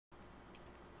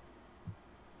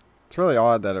It's really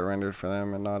odd that it rendered for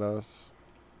them and not us.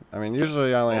 I mean,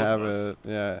 usually I only Both have of us. it.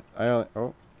 Yeah, I only.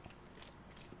 Oh.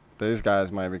 These guys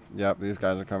might be. Yep, these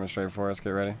guys are coming straight for us.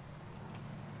 Get ready. I'm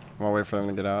gonna wait for them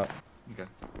to get out. Okay.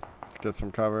 Let's get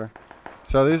some cover.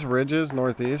 So these ridges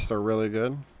northeast are really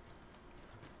good.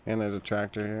 And there's a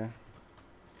tractor here.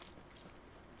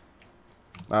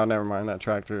 Oh, never mind. That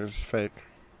tractor is fake.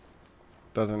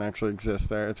 Doesn't actually exist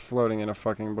there. It's floating in a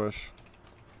fucking bush.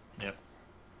 Yep.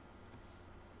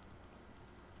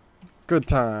 Good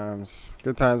times.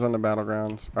 Good times on the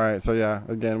battlegrounds. Alright, so yeah.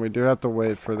 Again, we do have to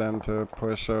wait for them to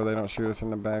push so they don't shoot us in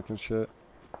the back and shit.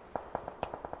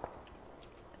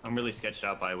 I'm really sketched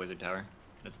out by a wizard tower.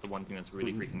 That's the one thing that's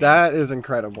really freaking me out. That is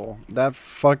incredible. That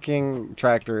fucking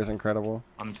tractor is incredible.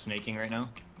 I'm snaking right now,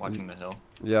 watching the hill.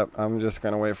 Yep, I'm just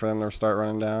gonna wait for them to start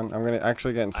running down. I'm gonna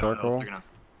actually get in circle.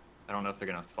 I don't know if they're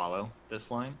gonna follow this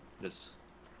line, this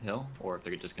hill, or if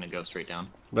they're just gonna go straight down.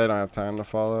 They don't have time to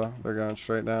follow. They're going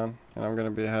straight down, and I'm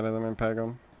gonna be ahead of them and peg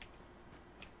them.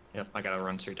 Yep, I gotta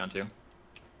run straight down too.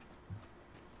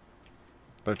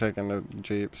 They're taking the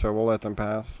Jeep, so we'll let them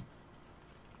pass.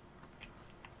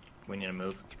 We need to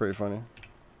move. It's pretty funny.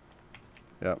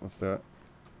 Yeah, let's do it.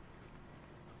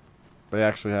 They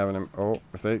actually have an. Oh,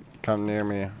 if they come near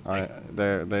me,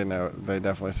 they know. They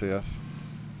definitely see us.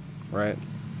 Right?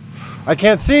 I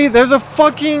can't see. There's a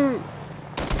fucking.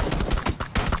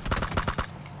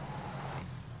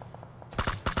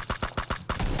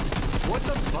 What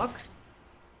the fuck?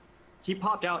 He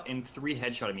popped out and 3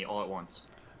 headshotted me all at once.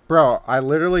 Bro, I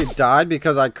literally died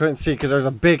because I couldn't see because there's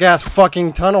a big ass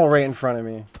fucking tunnel right in front of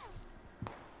me.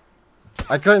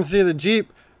 I couldn't see the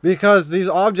Jeep because these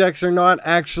objects are not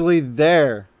actually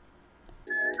there.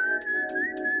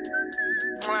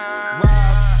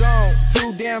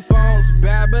 Two damn phones,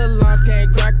 Babylons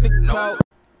can't crack the code.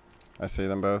 I see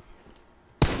them both.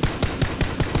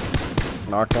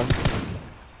 Knocked them.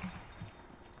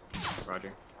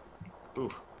 Roger.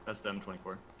 Oof, that's the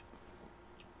M24.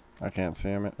 I can't see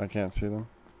them. I can't see them.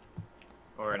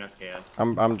 Or an SKS.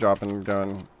 I'm dropping,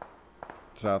 going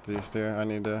southeast here. I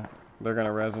need to. They're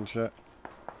gonna res and shit.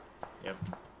 Yep.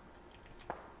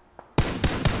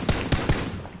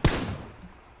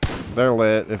 They're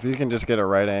lit. If you can just get a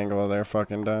right angle, they're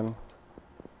fucking done.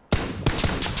 You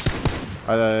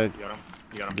got him?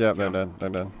 You got him? Yep, they're dead. They're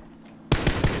dead.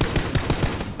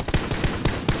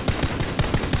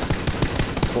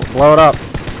 Blow it up.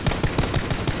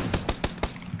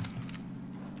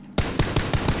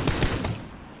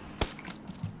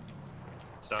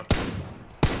 Stop.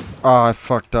 Oh, I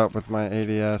fucked up with my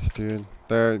ADS, dude.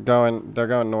 They're going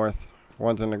north.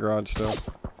 One's in the garage still.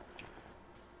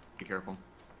 Be careful.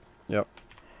 Yep.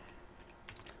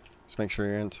 Just make sure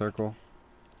you're in circle.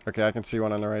 Okay, I can see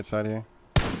one on the right side here.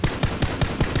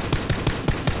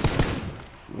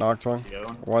 Knocked one. See the other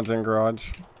one? One's in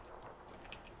garage.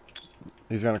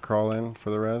 He's gonna crawl in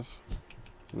for the res.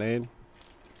 Nade.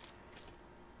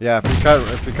 Yeah,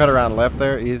 if we cut around left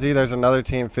there, easy. There's another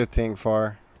team 15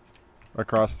 far.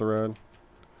 Across the road.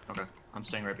 Okay, I'm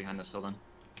staying right behind this hill then.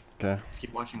 Okay. Let's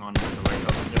keep watching on the right.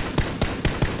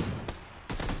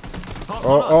 Oh, yep.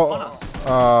 On us.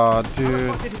 Oh, How the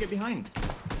dude. fuck did he get behind?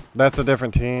 That's a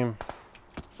different team.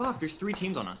 Fuck, there's 3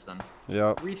 teams on us then.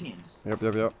 Yep. 3 teams.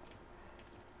 Yep.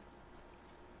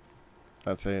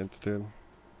 That's AIDS, dude.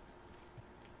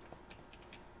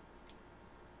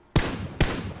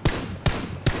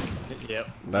 Yep.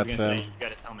 That's him. You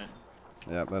got his helmet.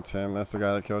 Yep, that's him. That's the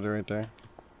guy that killed you right there.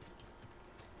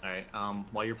 Alright,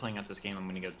 while you're playing at this game, I'm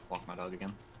gonna go walk my dog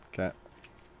again. Okay.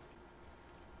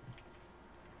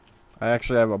 I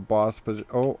actually have a boss position.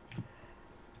 Oh.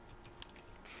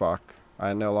 Fuck.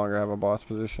 I no longer have a boss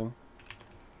position.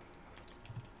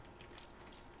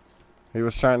 He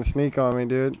was trying to sneak on me,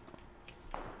 dude.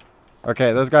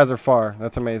 Okay, those guys are far.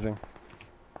 That's amazing.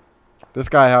 This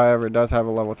guy, however, does have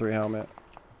a level 3 helmet.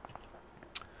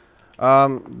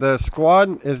 The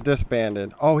squad is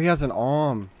disbanded. Oh, he has an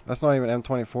ARM. That's not even an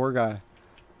M24 guy.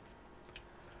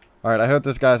 Alright, I hope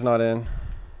this guy's not in.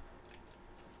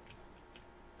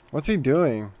 What's he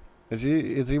doing? Is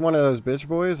he one of those bitch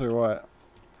boys or what?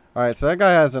 Alright, so that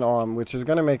guy has an ARM, which is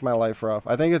gonna make my life rough.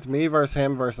 I think it's me versus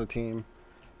him versus a team.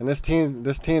 And this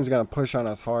team's gonna push on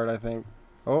us hard, I think.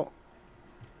 Oh.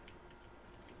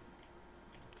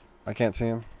 I can't see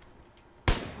him.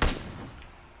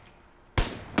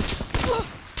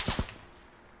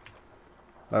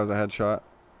 That was a headshot.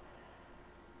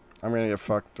 I'm gonna get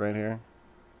fucked right here.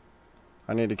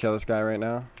 I need to kill this guy right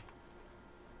now.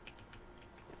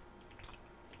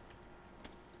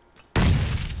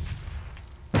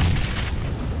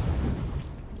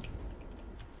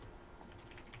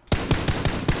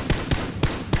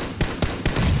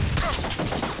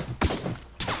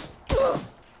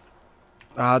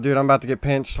 Ah, dude, I'm about to get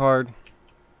pinched hard.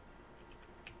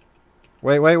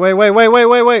 Wait, wait, wait, wait, wait, wait,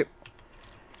 wait, wait.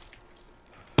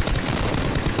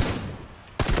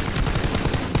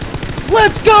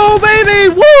 Let's go, baby!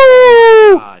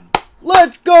 Woo! God.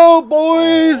 Let's go,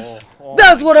 boys!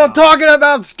 That's what I'm talking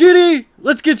about, Skitty!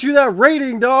 Let's get you that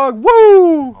rating, dog.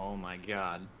 Woo! Oh my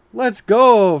god. Let's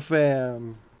go,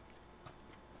 fam.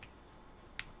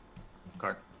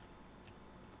 Car.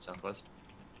 Southwest.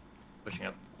 Pushing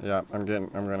up. Yeah, I'm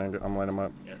lighting him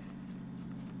up. Yeah.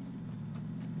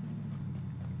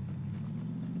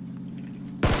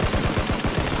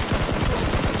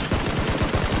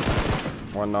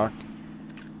 One knocked.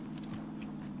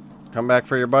 Come back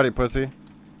for your buddy, pussy.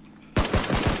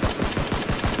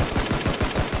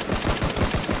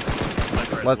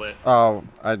 Let's. Oh,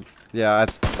 yeah.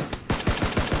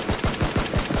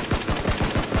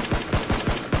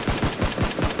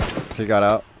 He got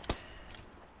out.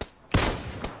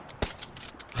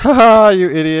 Haha,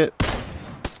 you idiot.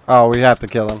 Oh, we have to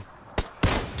kill him.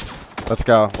 Let's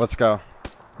go. Let's go.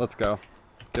 Let's go.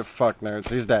 Get fucked, nerds.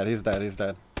 He's dead. He's dead. He's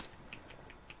dead.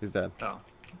 He's dead. Oh.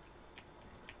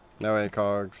 No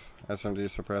ACOGs. SMG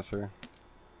suppressor.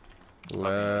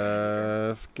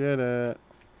 Let's get it.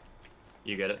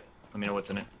 You get it. Let me know what's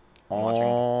in it.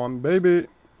 On, baby. Is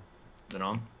it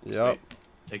on? Yep. Sweet.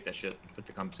 Take that shit. Put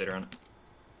the compensator on it.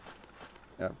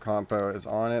 Yep, compo is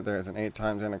on it. There's an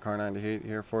 8x in a car 90 heat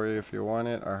here for you if you want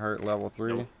it. I hurt level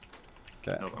 3. Nope.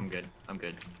 Okay. Nope, I'm good. I'm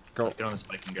good. Go. Let's get on this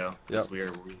bike and go. Yep. We are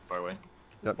really far away.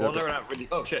 Yep, Well, yep, no, we're yep. not really.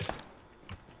 Oh, shit.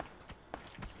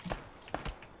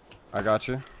 I got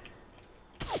you.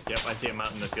 Yep, I see him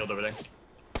out in the field over there.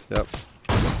 Yep.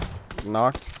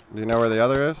 Knocked. Do you know where the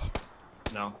other is?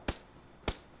 No.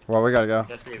 Well, we gotta go.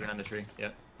 That's pretty behind the tree.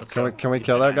 Yep. Let's Can go. we He's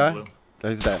kill dead that behind guy? blue. Yeah,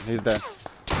 he's dead. He's dead.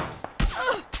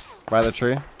 By the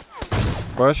tree.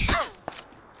 Bush.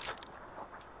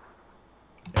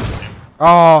 Yeah, same.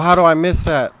 Oh, how do I miss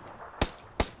that?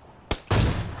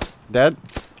 Dead?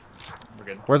 We're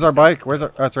good. Where's our bike? Where's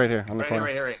our... Oh, it's right here on the Right here, corner.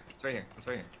 right here, right. It's right here. It's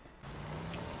right here.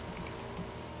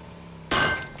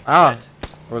 Ah, Dead.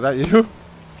 was that you?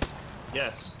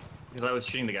 Yes. Because I was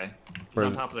shooting the guy. He's Where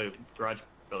on is it? top of the garage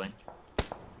building.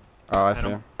 Oh, I Hit see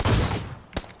him. him.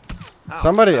 Ow.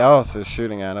 Somebody Ow. else is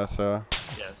shooting at us, so...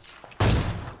 Yes.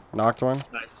 Knocked one.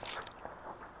 Nice.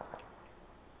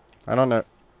 I don't know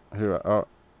who... Oh.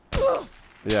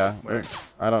 Yeah. Where?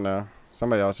 I don't know.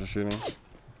 Somebody else is shooting.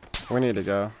 We need to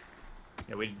go.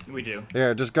 Yeah, we do.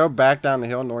 Here, just go back down the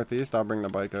hill northeast. I'll bring the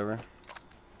bike over.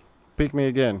 Peek me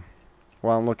again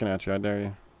while I'm looking at you. I dare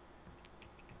you.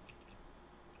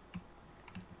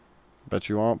 Bet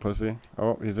you won't, pussy.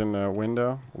 Oh, he's in the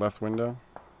window. Left window.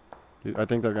 I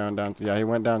think they're going down. Yeah, he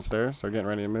went downstairs. So getting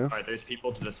ready to move. Alright, there's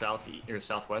people to the south or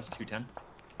southwest, 210.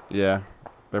 Yeah.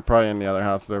 They're probably in the other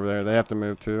houses over there. They have to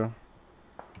move too.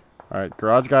 Alright,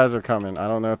 garage guys are coming. I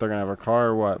don't know if they're going to have a car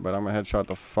or what, but I'm going to headshot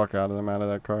the fuck out of them out of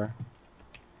that car.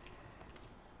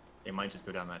 They might just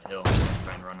go down that hill and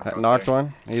try and run across That knocked there.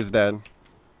 one. He's dead.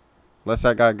 Unless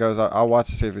that guy goes out. I'll watch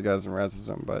to see if he goes and reses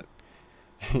him, but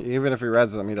even if he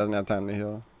reses him, he doesn't have time to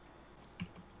heal.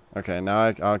 Okay,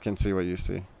 now I can see what you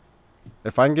see.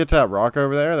 If I can get to that rock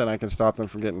over there, then I can stop them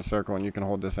from getting a circle and you can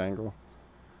hold this angle.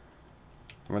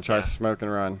 I'm going to try Yeah. smoke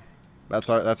and run. That's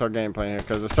our game plan here,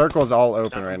 because the circle is all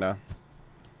open right now.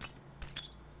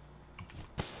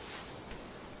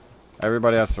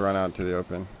 Everybody has to run out to the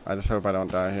open. I just hope I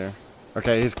don't die here.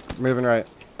 Okay, he's moving right.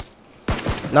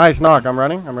 Nice knock. I'm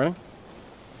running. I'm running.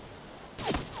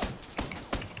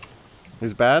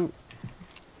 He's bad.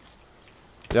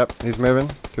 Yep, he's moving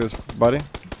to his buddy.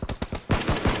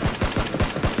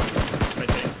 Right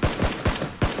there.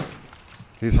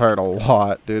 He's hurt a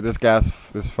lot, dude. This gas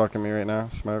is fucking me right now.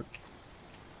 Smoke.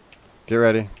 Get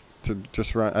ready to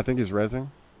just run. I think he's rezzing.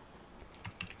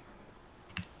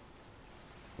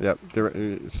 Yep. Get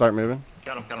ready. Start moving.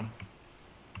 Got him, got him.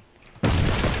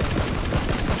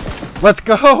 Let's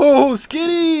go,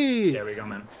 Skitty! There we go,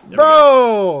 man. There we go.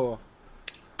 Bro!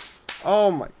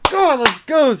 Oh my god, let's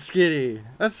go, Skitty!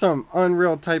 That's some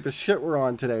unreal type of shit we're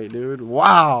on today, dude.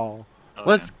 Wow! Oh,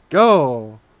 Let's yeah.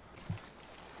 go!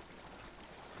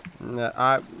 Nah,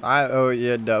 I owe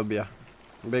you a W.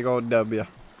 Big old W.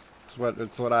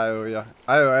 It's what I owe you.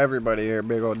 I owe everybody here a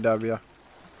big old W.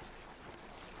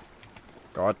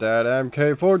 Got that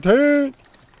MK14!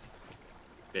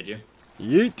 Did you?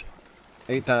 Yeet!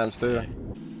 8 times too. Yeah.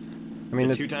 I mean,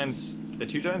 the two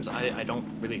times, I don't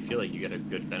really feel like you get a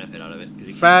good benefit out of it. 'Cause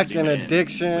you fact can't zoom and in.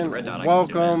 addiction. With the red dot, I can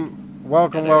zoom in.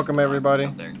 Welcome, Yeah, welcome there's everybody.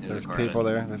 up there. There's There's a car people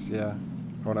in it. there. Yeah.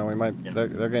 Hold on, we might. Yeah. They're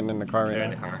getting in the car They're right in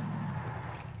the now. car.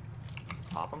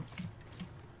 Pop them.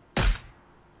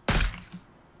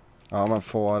 Oh, I'm on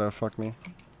full auto. Fuck me.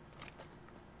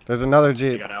 There's another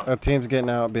Jeep. got out. A team's getting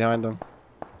out behind them.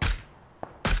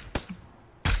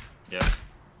 Yep.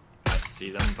 I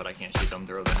see them, but I can't shoot them.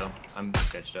 They're over the hill. I'm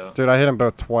sketched out. Dude, I hit him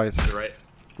both twice. To the right.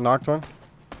 Knocked one.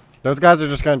 Those guys are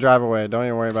just gonna drive away. Don't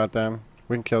even worry about them.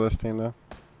 We can kill this team though.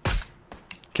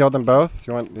 Killed them both.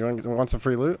 You want some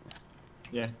free loot?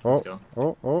 Yeah. Oh, Let's go.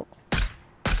 oh, oh.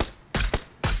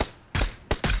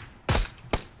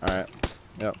 Alright.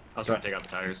 Yep. I was trying to take out the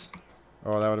tires.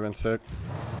 Oh, that would have been sick.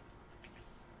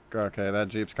 Okay, that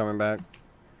Jeep's coming back.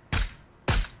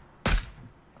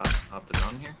 Up the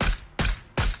mountain here.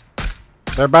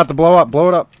 They're about to blow up. Blow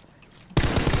it up.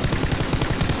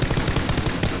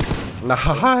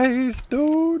 Nice,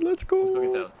 dude. Let's Let's go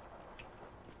get go.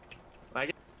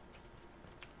 that.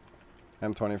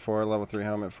 M24, level 3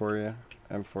 helmet for you.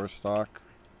 M4 stock.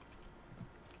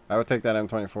 I would take that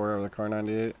M24 over the Car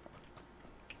 98.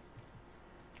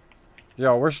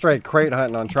 Yo, we're straight crate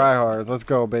hunting on tryhards. Let's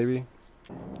go, baby.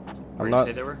 Where did you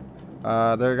say they were?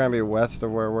 They're gonna be west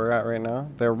of where we're at right now.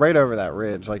 They're right over that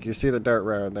ridge. Like you see the dirt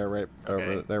road. They're right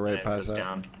over. They're right past that.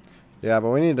 Down. Yeah, but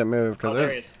we need to move because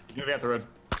there he is. He's moving up the road.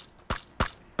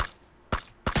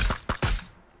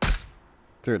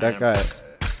 dude, that guy.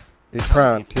 He's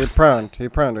prone. He's prone. He's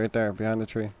prone right there behind the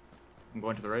tree. I'm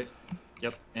going to the right.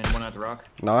 Yep, and one at the rock.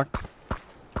 Knocked.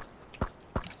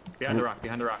 Behind the rock.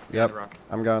 Behind the rock. Behind Yep. the rock.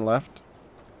 I'm going left.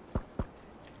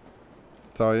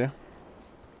 It's all you.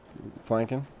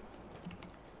 Flanking.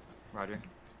 Roger.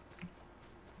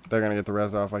 They're gonna get the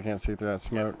res off. I can't see through that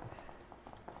smoke.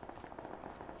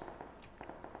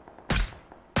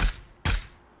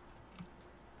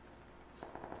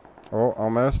 Oh,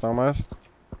 almost, almost.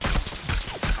 I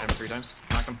hit him 3 times.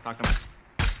 Knock him. Knock him.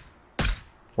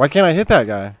 Why can't I hit that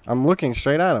guy? I'm looking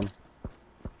straight at him.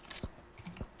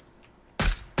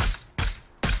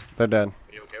 They're dead.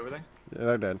 Are you okay over there? Yeah,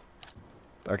 they're dead.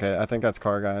 Okay, I think that's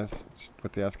car guys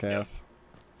with the SKS. Yep.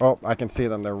 Oh, I can see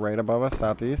them. They're right above us,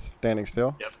 southeast, standing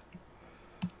still. Yep.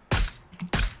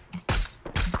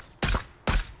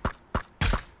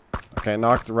 Okay,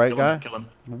 knocked the right guy. Kill him.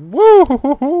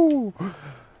 Woo!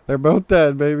 They're both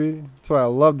dead, baby. That's what I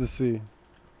love to see.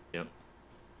 Yep.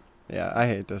 Yeah, I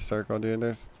hate this circle, dude.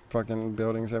 There's fucking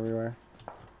buildings everywhere.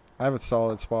 I have a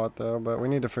solid spot, though, but we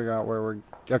need to figure out where we're...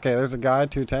 Okay, there's a guy,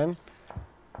 210.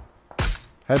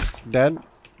 Head dead.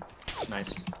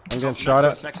 Nice. I'm getting shot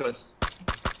at. Next to us.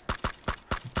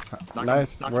 Knock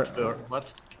Nice. Him. Knock him to the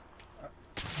left.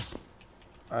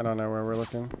 I don't know where we're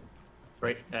looking.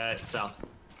 Right, south.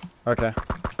 Okay.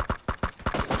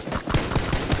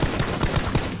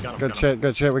 Got him, Good got shit, him.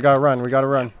 good shit. We gotta run, we gotta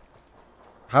run.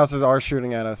 Houses are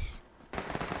shooting at us.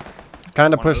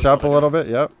 Kind of Wanna push move? up a little bit.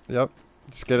 Yep, yep.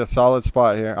 Just get a solid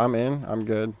spot here. I'm in. I'm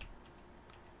good.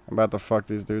 I'm about to fuck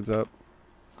these dudes up.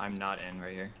 I'm not in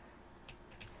right here.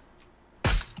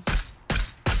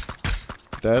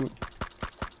 Dead.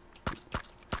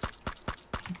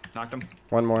 Knocked him.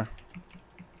 One more.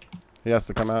 He has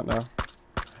to come out now.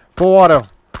 Full auto.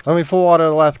 Let me full auto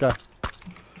the last guy.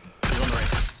 He's on the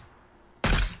right.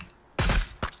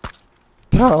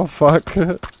 Oh, fuck.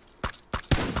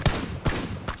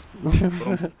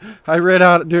 I ran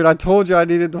out. Dude, I told you I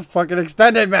needed the fucking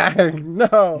extended mag.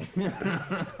 No.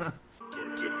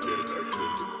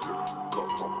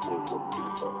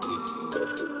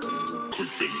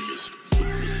 ConCliques.